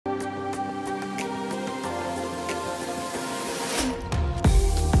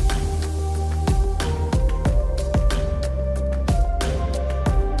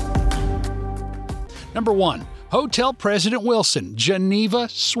Number 1. Hotel President Wilson, Geneva,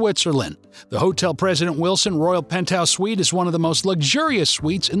 Switzerland. The Hotel President Wilson Royal Penthouse Suite is one of the most luxurious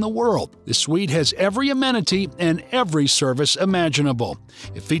suites in the world. The suite has every amenity and every service imaginable.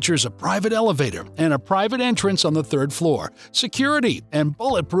 It features a private elevator and a private entrance on the 3rd floor, security, and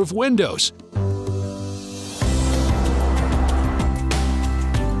bulletproof windows.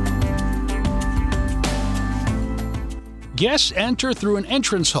 Guests enter through an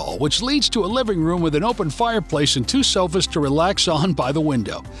entrance hall, which leads to a living room with an open fireplace and 2 sofas to relax on by the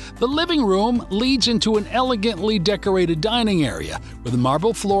window. The living room leads into an elegantly decorated dining area with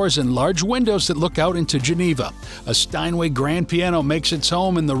marble floors and large windows that look out into Geneva. A Steinway grand piano makes its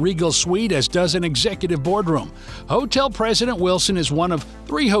home in the regal suite, as does an executive boardroom. Hotel President Wilson is one of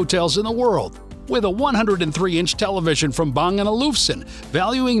 3 hotels in the world with a 103-inch television from Bang & Olufsen,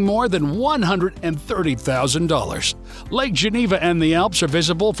 valuing more than $130,000. Lake Geneva and the Alps are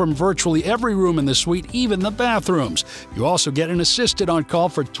visible from virtually every room in the suite, even the bathrooms. You also get an assistant on call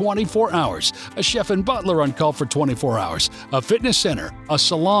for 24 hours, a chef and butler on call for 24 hours, a fitness center, a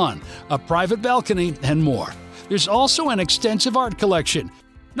salon, a private balcony, and more. There's also an extensive art collection.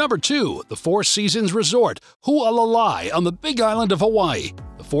 Number 2. The Four Seasons Resort, Hualalai on the Big Island of Hawaii.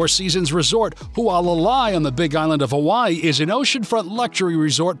 The Four Seasons Resort, Hualalai on the Big Island of Hawaii is an oceanfront luxury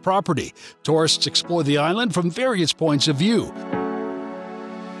resort property. Tourists explore the island from various points of view.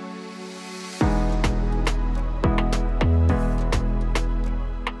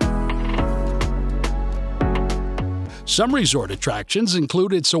 Some resort attractions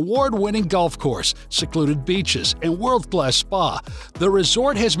include its award-winning golf course, secluded beaches, and world-class spa. The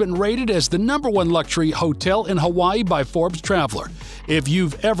resort has been rated as the #1 luxury hotel in Hawaii by Forbes Traveler. If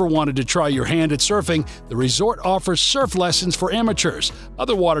you've ever wanted to try your hand at surfing, the resort offers surf lessons for amateurs.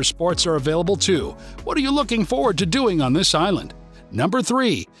 Other water sports are available too. What are you looking forward to doing on this island? Number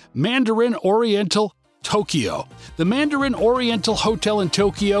 3. Mandarin Oriental, Tokyo. The Mandarin Oriental Hotel in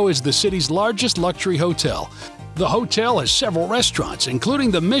Tokyo is the city's largest luxury hotel. The hotel has several restaurants,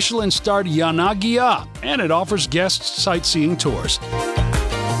 including the Michelin-starred Yanagiya, and it offers guests sightseeing tours.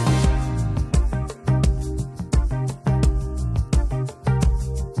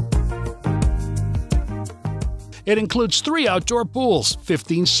 It includes 3 outdoor pools,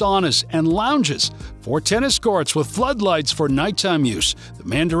 15 saunas and lounges, 4 tennis courts with floodlights for nighttime use. The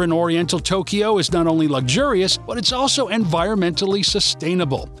Mandarin Oriental Tokyo is not only luxurious, but it's also environmentally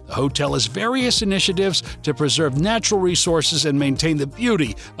sustainable. The hotel has various initiatives to preserve natural resources and maintain the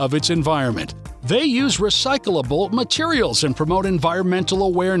beauty of its environment. They use recyclable materials and promote environmental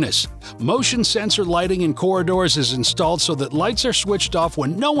awareness. Motion sensor lighting in corridors is installed so that lights are switched off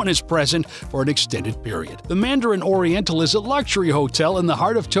when no one is present for an extended period. The Mandarin Oriental is a luxury hotel in the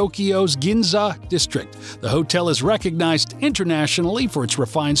heart of Tokyo's Ginza district. The hotel is recognized internationally for its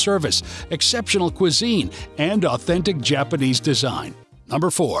refined service, exceptional cuisine, and authentic Japanese design.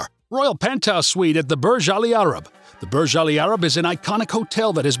 Number 4. Royal Penthouse Suite at the Burj Al Arab. The Burj Al Arab is an iconic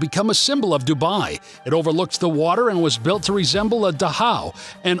hotel that has become a symbol of Dubai. It overlooks the water and was built to resemble a dhow,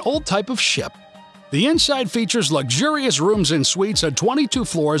 an old type of ship. The inside features luxurious rooms and suites on 22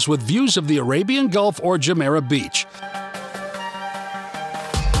 floors with views of the Arabian Gulf or Jumeirah Beach.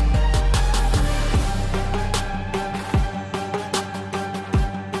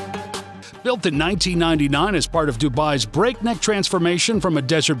 Built in 1999 as part of Dubai's breakneck transformation from a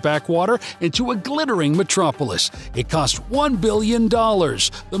desert backwater into a glittering metropolis. It cost $1 billion,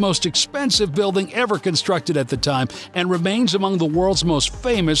 the most expensive building ever constructed at the time, and remains among the world's most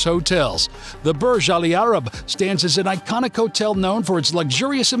famous hotels. The Burj Al Arab stands as an iconic hotel known for its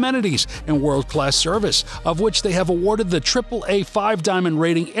luxurious amenities and world-class service, of which they have awarded the AAA 5-diamond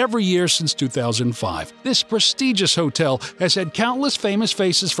rating every year since 2005. This prestigious hotel has had countless famous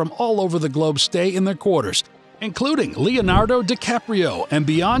faces from all over the globe stay in their quarters, including Leonardo DiCaprio and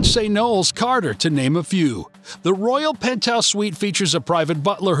Beyoncé Knowles Carter, to name a few. The Royal Penthouse Suite features a private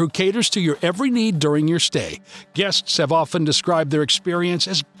butler who caters to your every need during your stay. Guests have often described their experience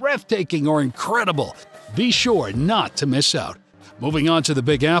as breathtaking or incredible. Be sure not to miss out. Moving on to the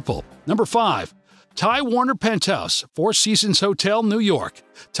Big Apple. Number 5. Ty Warner Penthouse, Four Seasons Hotel, New York.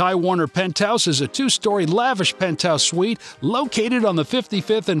 Ty Warner Penthouse is a 2-story lavish penthouse suite located on the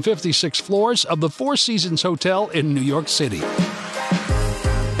 55th and 56th floors of the Four Seasons Hotel in New York City.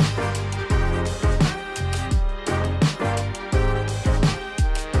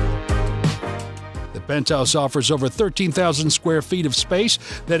 The penthouse offers over 13,000 square feet of space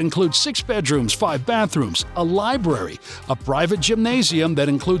that includes 6 bedrooms, 5 bathrooms, a library, a private gymnasium that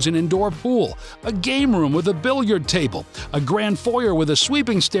includes an indoor pool, a game room with a billiard table, a grand foyer with a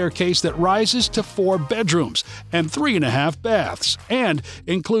sweeping staircase that rises to 4 bedrooms, and 3.5 baths, and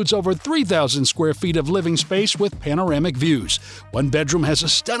includes over 3,000 square feet of living space with panoramic views. One bedroom has a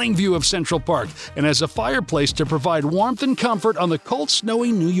stunning view of Central Park and has a fireplace to provide warmth and comfort on the cold,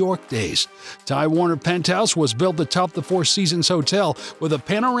 snowy New York days. Ty Warner Penthouse was built atop the Four Seasons Hotel with a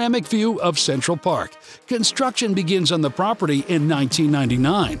panoramic view of Central Park. Construction begins on the property in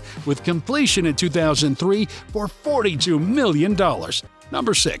 1999, with completion in 2003 for $42 million.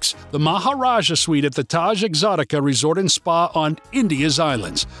 Number 6. The Maharaja Suite at the Taj Exotica Resort and Spa on India's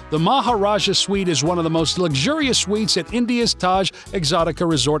Islands. The Maharaja Suite is one of the most luxurious suites at India's Taj Exotica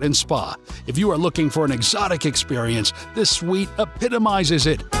Resort and Spa. If you are looking for an exotic experience, this suite epitomizes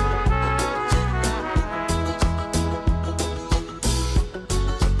it.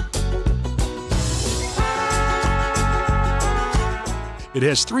 It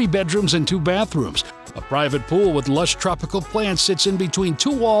has 3 bedrooms and 2 bathrooms. A private pool with lush tropical plants sits in between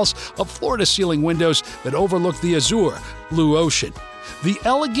 2 walls of floor-to-ceiling windows that overlook the azure blue ocean. The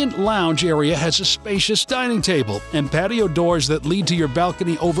elegant lounge area has a spacious dining table and patio doors that lead to your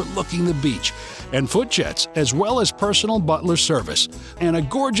balcony overlooking the beach, and foot jets, as well as personal butler service, and a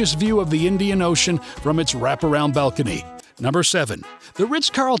gorgeous view of the Indian Ocean from its wraparound balcony. Number 7. The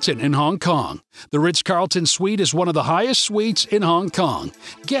Ritz-Carlton in Hong Kong. The Ritz-Carlton Suite is one of the highest suites in Hong Kong.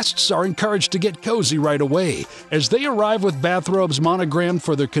 Guests are encouraged to get cozy right away, as they arrive with bathrobes monogrammed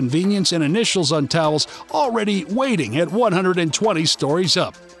for their convenience and initials on towels already waiting at 120 stories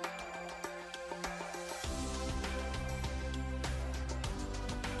up.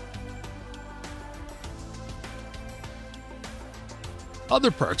 Other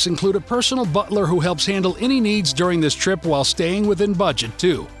perks include a personal butler who helps handle any needs during this trip while staying within budget,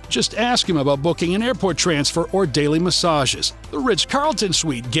 too. Just ask him about booking an airport transfer or daily massages. The Ritz-Carlton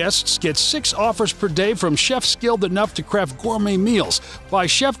Suite guests get 6 offers per day from chefs skilled enough to craft gourmet meals by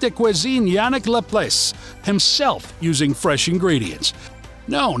chef de cuisine Yannick Laplace, himself using fresh ingredients.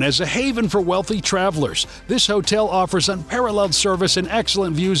 Known as a haven for wealthy travelers, this hotel offers unparalleled service and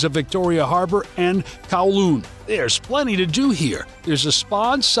excellent views of Victoria Harbor and Kowloon. There's plenty to do here. There's a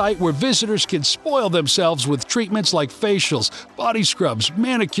spa on site where visitors can spoil themselves with treatments like facials, body scrubs,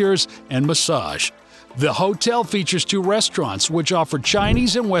 manicures, and massage. The hotel features 2 restaurants, which offer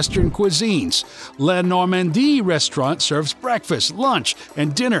Chinese and Western cuisines. La Normandie restaurant serves breakfast, lunch,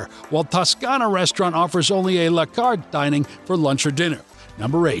 and dinner, while Toscana restaurant offers only a la carte dining for lunch or dinner.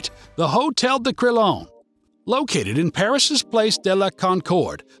 Number 8. The Hotel de Crillon. Located in Paris's Place de la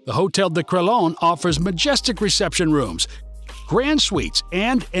Concorde, the Hotel de Crillon offers majestic reception rooms, grand suites,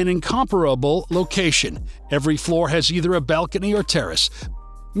 and an incomparable location. Every floor has either a balcony or terrace,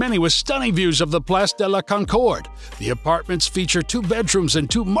 many with stunning views of the Place de la Concorde. The apartments feature 2 bedrooms and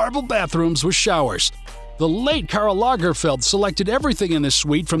 2 marble bathrooms with showers. The late Karl Lagerfeld selected everything in this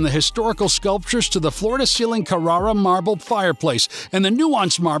suite, from the historical sculptures to the floor-to-ceiling Carrara marble fireplace and the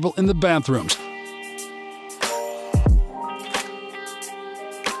nuanced marble in the bathrooms.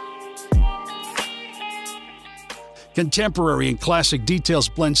 Contemporary and classic details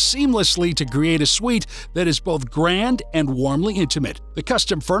blend seamlessly to create a suite that is both grand and warmly intimate. The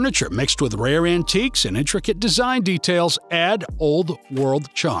custom furniture, mixed with rare antiques and intricate design details, add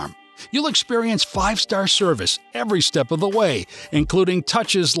old-world charm. You'll experience 5-star service every step of the way, including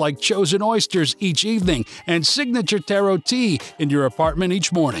touches like chosen oysters each evening and signature tarot tea in your apartment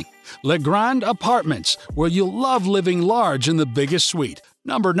each morning. Le Grand Apartments, where you'll love living large in the biggest suite.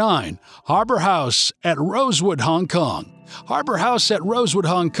 Number 9. Harbor House at Rosewood, Hong Kong. Harbor House at Rosewood,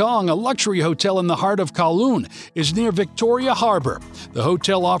 Hong Kong, a luxury hotel in the heart of Kowloon, is near Victoria Harbor. The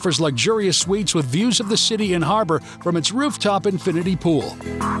hotel offers luxurious suites with views of the city and harbor from its rooftop infinity pool.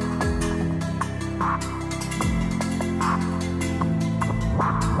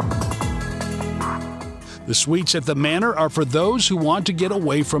 The suites at the Manor are for those who want to get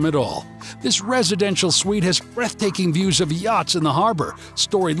away from it all. This residential suite has breathtaking views of yachts in the harbor,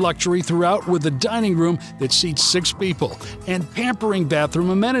 storied luxury throughout with a dining room that seats 6 people, and pampering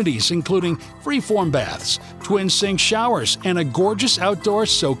bathroom amenities including free-form baths, twin sink showers, and a gorgeous outdoor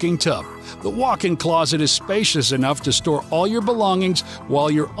soaking tub. The walk-in closet is spacious enough to store all your belongings while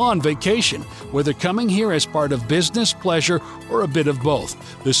you're on vacation, whether coming here as part of business, pleasure, or a bit of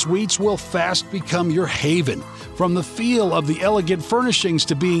both. The suites will fast become your haven. From the feel of the elegant furnishings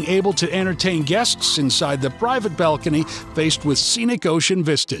to being able to entertain guests inside the private balcony faced with scenic ocean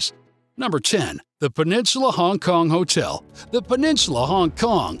vistas. Number 10. The Peninsula Hong Kong Hotel. The Peninsula Hong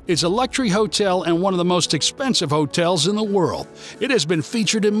Kong is a luxury hotel and one of the most expensive hotels in the world. It has been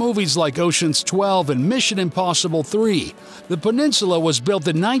featured in movies like Ocean's 12 and Mission Impossible 3. The Peninsula was built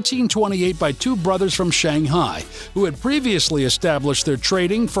in 1928 by two brothers from Shanghai, who had previously established their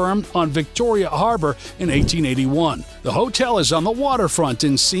trading firm on Victoria Harbour in 1881. The hotel is on the waterfront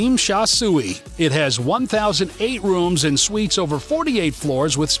in Tsim Sha Tsui. It has 1,008 rooms and suites over 48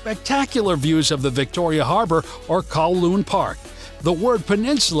 floors with spectacular views of the Victoria Harbour or Kowloon Park. The word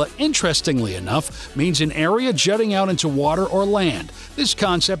peninsula, interestingly enough, means an area jutting out into water or land. This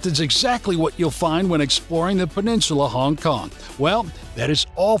concept is exactly what you'll find when exploring the Peninsula Hong Kong. Well, that is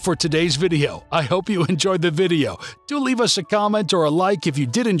all for today's video. I hope you enjoyed the video. Do leave us a comment or a like if you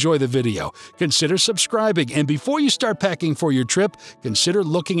did enjoy the video. Consider subscribing, and before you start packing for your trip, consider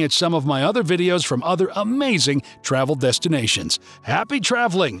looking at some of my other videos from other amazing travel destinations. Happy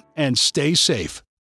traveling and stay safe.